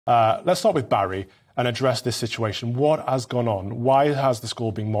Let's start with Barry and address this situation. What has gone on? Why has the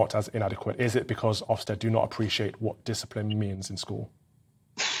school been marked as inadequate? Is it because Ofsted do not appreciate what discipline means in school?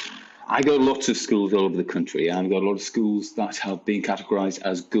 I go to lots of schools all over the country, and I've got a lot of schools that have been categorised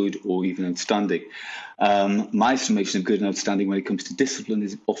as good or even outstanding. My estimation of good and outstanding when it comes to discipline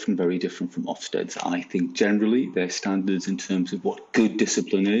is often very different from Ofsted's. I think generally their standards in terms of what good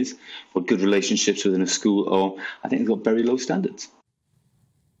discipline is, what good relationships within a school are, I think they've got very low standards.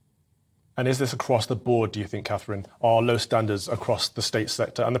 And is this across the board, do you think, Katharine? Are low standards across the state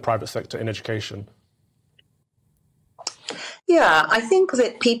sector and the private sector in education? Yeah, I think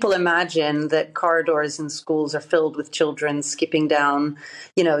that people imagine that corridors in schools are filled with children skipping down,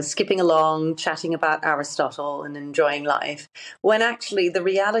 skipping along, chatting about Aristotle and enjoying life, when actually the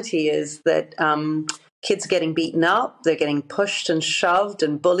reality is that kids are getting beaten up, they're getting pushed and shoved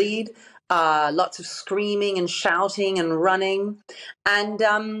and bullied, lots of screaming and shouting and running. And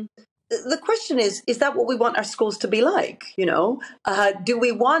the question is that what we want our schools to be like? Do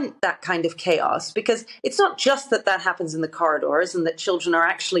we want that kind of chaos? Because it's not just that happens in the corridors and that children are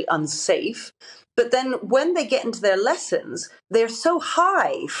actually unsafe, but then when they get into their lessons, they're so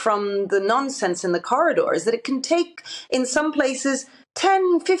high from the nonsense in the corridors that it can take, in some places,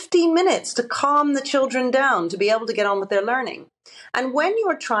 10, 15 minutes to calm the children down to be able to get on with their learning. And when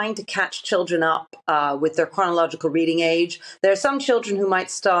you're trying to catch children up with their chronological reading age, there are some children who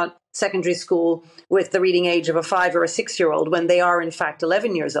might start secondary school with the reading age of a 5 or a 6-year-old when they are in fact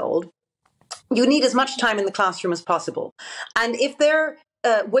 11 years old. You need as much time in the classroom as possible. And if they're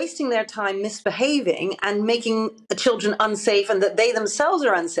wasting their time misbehaving and making the children unsafe and that they themselves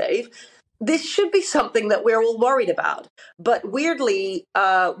are unsafe, this should be something that we're all worried about. But weirdly,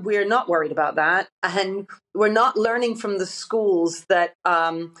 we're not worried about that. And we're not learning from the schools that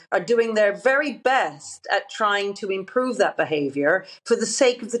are doing their very best at trying to improve that behavior for the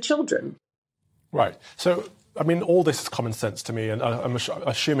sake of the children. Right. So, I mean, all this is common sense to me, and I'm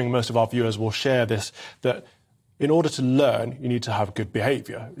assuming most of our viewers will share this, that in order to learn, you need to have good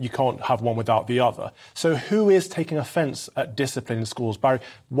behaviour. You can't have one without the other. So who is taking offence at discipline in schools? Barry,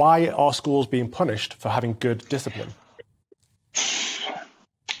 why are schools being punished for having good discipline?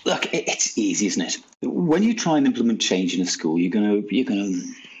 Look, it's easy, isn't it? When you try and implement change in a school, you're going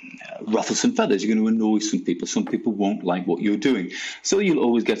to ruffle some feathers. You're going to annoy some people. Some people won't like what you're doing. So you'll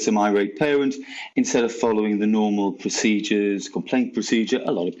always get some irate parent. Instead of following the normal procedures, complaint procedure,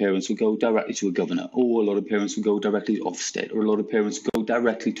 a lot of parents will go directly to a governor, or a lot of parents will go directly to Ofsted, or a lot of parents go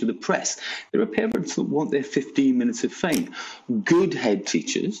directly to the press. There are parents that want their 15 minutes of fame. Good head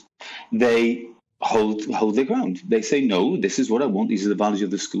teachers, they hold their ground. They say, no, this is what I want. These are the values of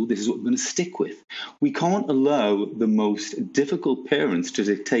the school. This is what we're going to stick with. We can't allow the most difficult parents to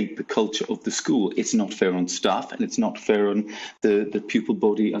dictate the culture of the school. It's not fair on staff, and it's not fair on the pupil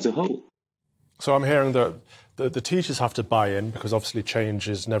body as a whole. So I'm hearing that the teachers have to buy in, because obviously change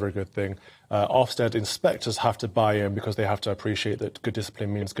is never a good thing. Ofsted inspectors have to buy in because they have to appreciate that good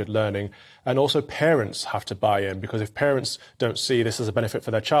discipline means good learning. And also parents have to buy in, because if parents don't see this as a benefit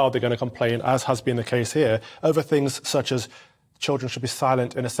for their child, they're going to complain, as has been the case here, over things such as children should be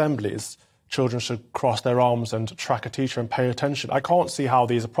silent in assemblies, children should cross their arms and track a teacher and pay attention. I can't see how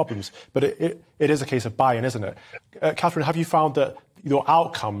these are problems, but it is a case of buy-in, isn't it? Katharine, have you found that your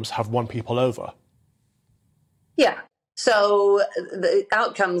outcomes have won people over? Yeah. So the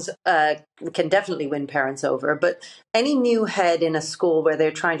outcomes can definitely win parents over, but any new head in a school where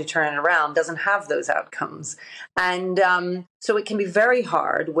they're trying to turn it around doesn't have those outcomes. And so it can be very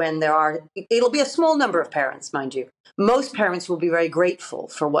hard when it'll be a small number of parents, mind you. Most parents will be very grateful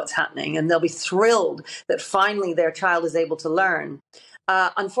for what's happening, and they'll be thrilled that finally their child is able to learn.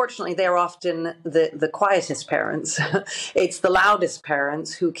 Unfortunately, they're often the quietest parents. It's the loudest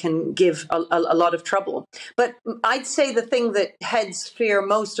parents who can give a lot of trouble. But I'd say the thing that heads fear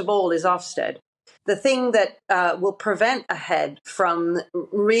most of all is Ofsted. The thing that will prevent a head from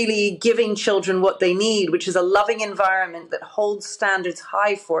really giving children what they need, which is a loving environment that holds standards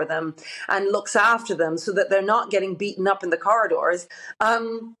high for them and looks after them so that they're not getting beaten up in the corridors.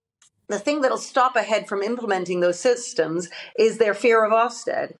 The thing that'll stop a head from implementing those systems is their fear of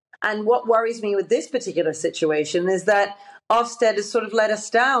Ofsted. And what worries me with this particular situation is that Ofsted has sort of let us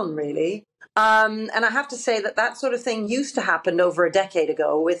down, really. And I have to say that sort of thing used to happen over a decade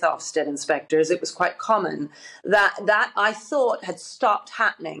ago with Ofsted inspectors. It was quite common. That I thought had stopped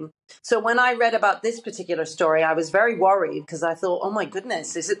happening. So when I read about this particular story, I was very worried, because I thought, oh my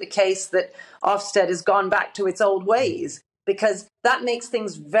goodness, is it the case that Ofsted has gone back to its old ways? Because that makes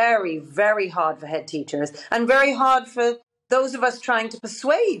things very, very hard for head teachers and very hard for those of us trying to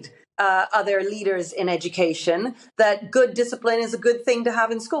persuade other leaders in education that good discipline is a good thing to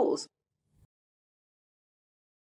have in schools.